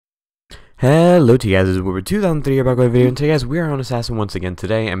Hello to you guys, this is Weber 2003 here back with a video, and today guys, we are on Assassin once again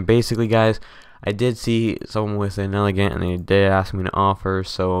today, and basically guys, I did see someone with an elegant, and they did ask me to offer,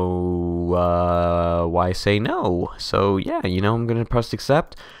 so, why say no? So, yeah, I'm gonna press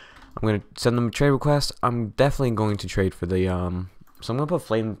accept, I'm gonna send them a trade request. I'm definitely going to trade for the, so I'm gonna put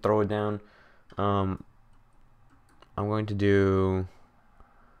flamethrower down. I'm going to do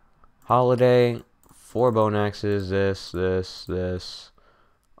holiday, 4 bone axes, this.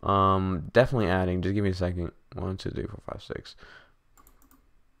 Definitely adding. Just give me a second. 1, 2, 3, 4, 5, 6.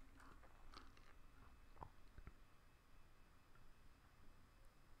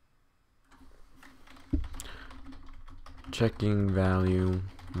 Checking value.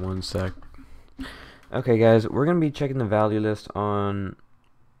 1 sec. Okay, guys, we're gonna be checking the value list on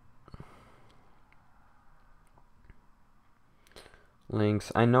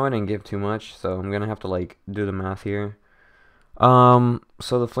links. I know I didn't give too much, so I'm gonna have to like do the math here.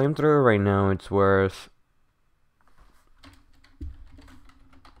 So the flamethrower right now, it's worth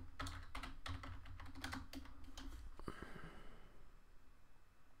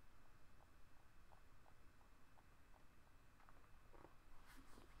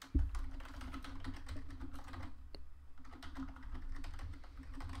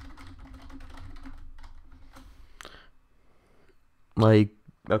like,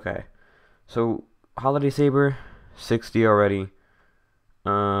 okay. So holiday saber 60 already.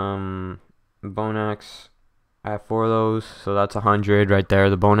 Bone axe, I have 4 of those, so that's 100 right there,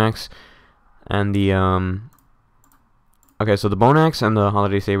 the bone axe. And the okay, so the bone axe and the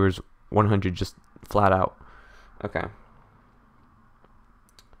holiday sabers 100 just flat out. Okay.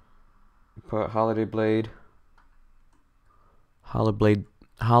 Put holiday blade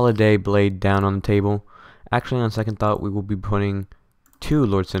down on the table. Actually, on second thought, we will be putting 2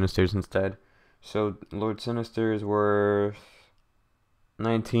 Lord Sinisters instead. So Lord Sinister is worth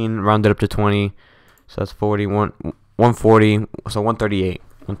 19, rounded up to 20. So that's 41, 140, so 138.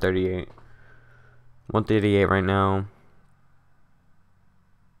 138. 138 right now.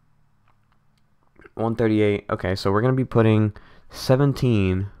 138. Okay, so we're going to be putting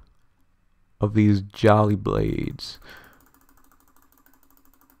 17 of these Jolly Blades.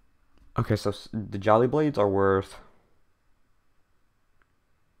 Okay, so the Jolly Blades are worth...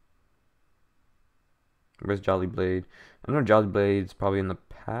 Where's Jolly Blade? I know Jolly Blade's probably in the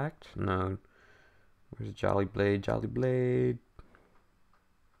pact. No. Where's Jolly Blade? Jolly Blade.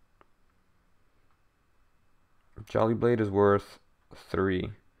 Jolly Blade is worth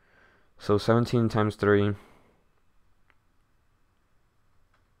 3. So 17 times 3.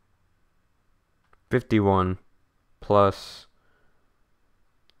 51 plus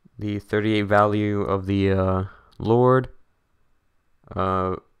the 38 value of the Lord.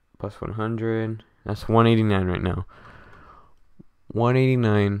 Plus 100. That's 189 right now.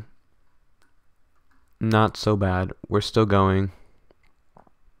 189. Not so bad. We're still going.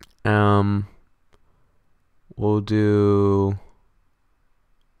 We'll do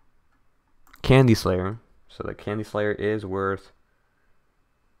Candy Slayer. So the Candy Slayer is worth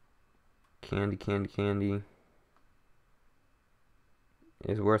candy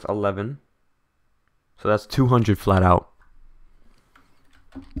is worth 11. So that's 200 flat out.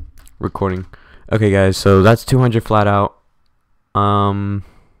 Recording. Okay, guys, so that's 200 flat out. Let's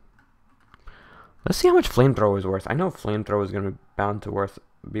see how much flamethrower is worth. I know flamethrower is gonna bound to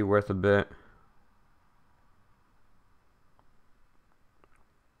be worth a bit.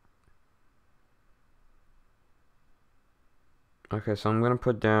 Okay, so I'm gonna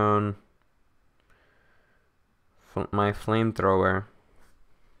put down my flamethrower.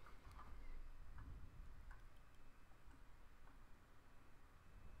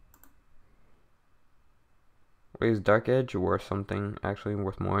 Wait, is Dark Edge worth something? Actually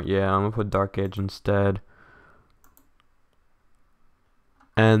worth more? Yeah, I'm gonna put Dark Edge instead.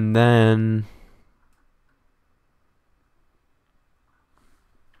 And then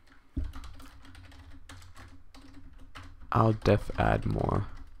I'll add more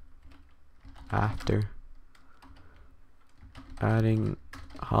after. Adding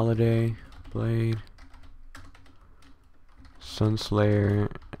Holiday Blade,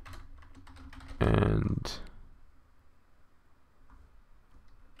 Sunslayer, and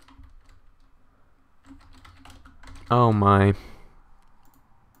oh my.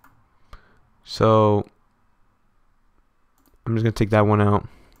 So I'm just gonna take that one out.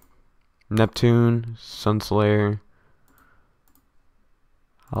 Neptune, Sunslayer,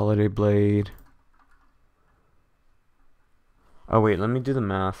 Holiday Blade. Oh wait, let me do the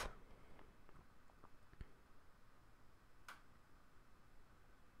math.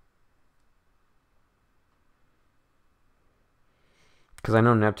 Because I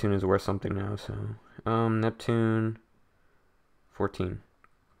know Neptune is worth something now, so. Neptune. 14.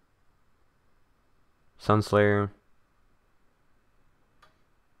 Sunslayer.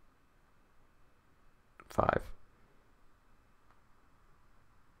 5.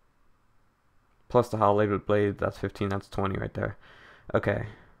 Plus the Hollow Blade, that's 15, that's 20 right there. Okay.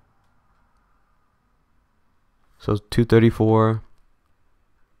 So 234.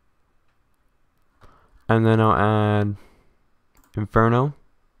 And then I'll add Inferno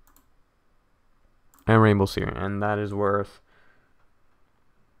and Rainbow Seer, and that is worth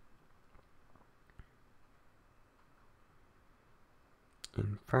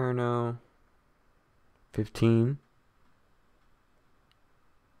Inferno 15.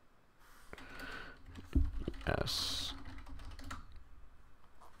 Yes.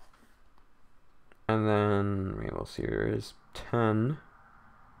 And then Rainbow Seer is 10.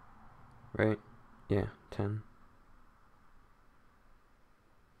 Right? Yeah, 10.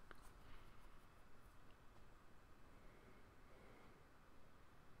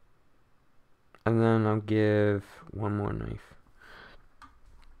 And then I'll give one more knife.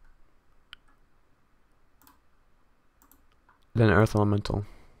 Then Earth Elemental.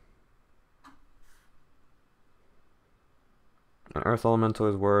 An Earth Elemental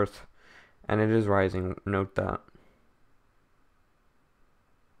is worth, and it is rising, note that.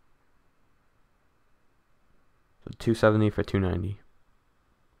 So 270 for 290.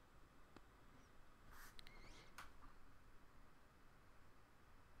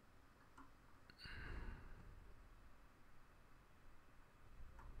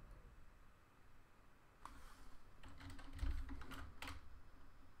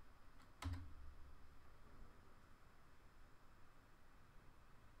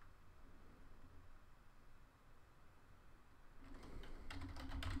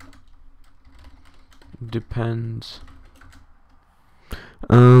 Depends.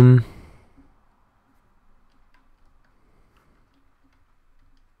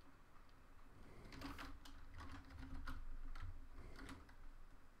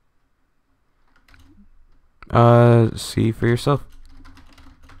 See for yourself.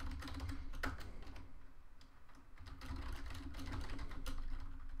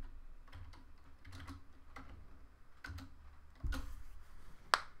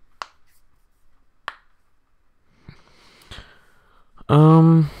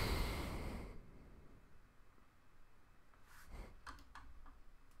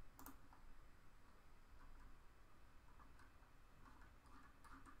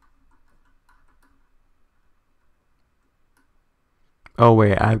 Oh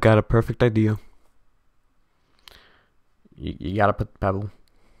wait, I've got a perfect idea. You gotta put the pebble.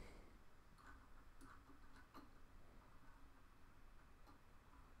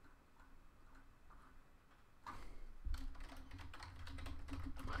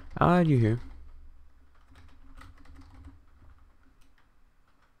 I'll add you here.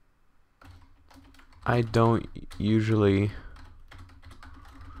 I don't usually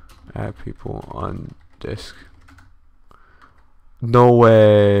add people on disc. No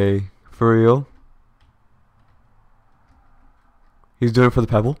way. For real? He's doing it for the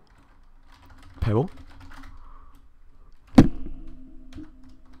pebble? Pebble?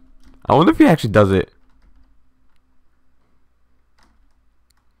 I wonder if he actually does it.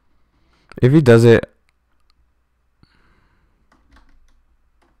 If he does it,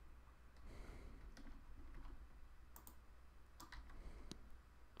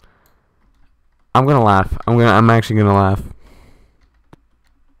 I'm gonna laugh. I'm actually gonna laugh.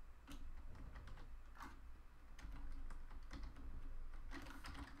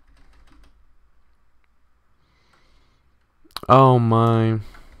 Oh my.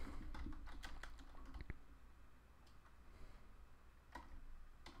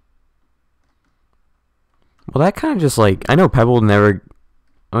 Well, that kind of just like, I know Pebble never,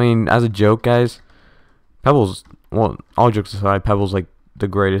 I mean, as a joke, guys, Pebble's, well, all jokes aside, Pebble's like the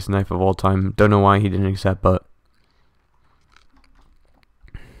greatest knife of all time. Don't know why he didn't accept, but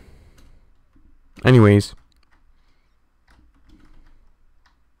anyways.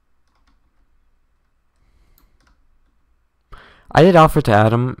 I did offer to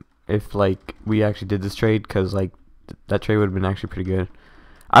add him if like we actually did this trade, because like that trade would have been actually pretty good.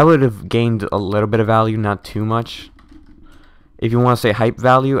 I would have gained a little bit of value, not too much. If you want to say hype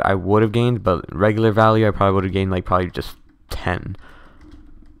value, I would have gained, but regular value, I probably would have gained like probably just 10.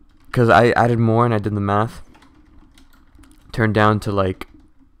 Because I added more and I did the math. Turned down to like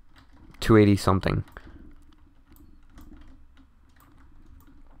 280 something.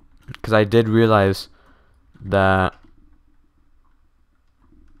 Because I did realize that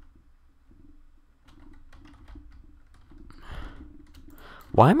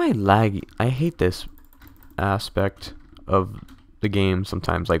Why am I laggy? I hate this aspect of the game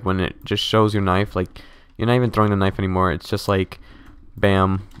sometimes. Like when it just shows your knife, like you're not even throwing the knife anymore. It's just like,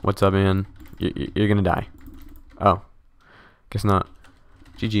 bam, what's up, man? You're gonna die. Oh, guess not.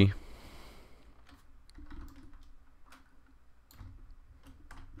 GG.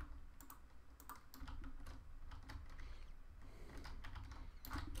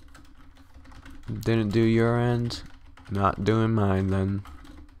 Didn't do your end, not doing mine then.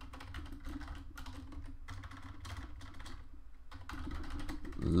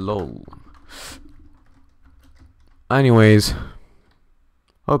 Lol. Anyways,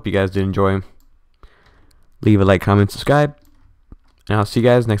 hope you guys did enjoy. Leave a like, comment, subscribe, and I'll see you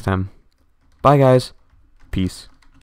guys next time. Bye guys. Peace.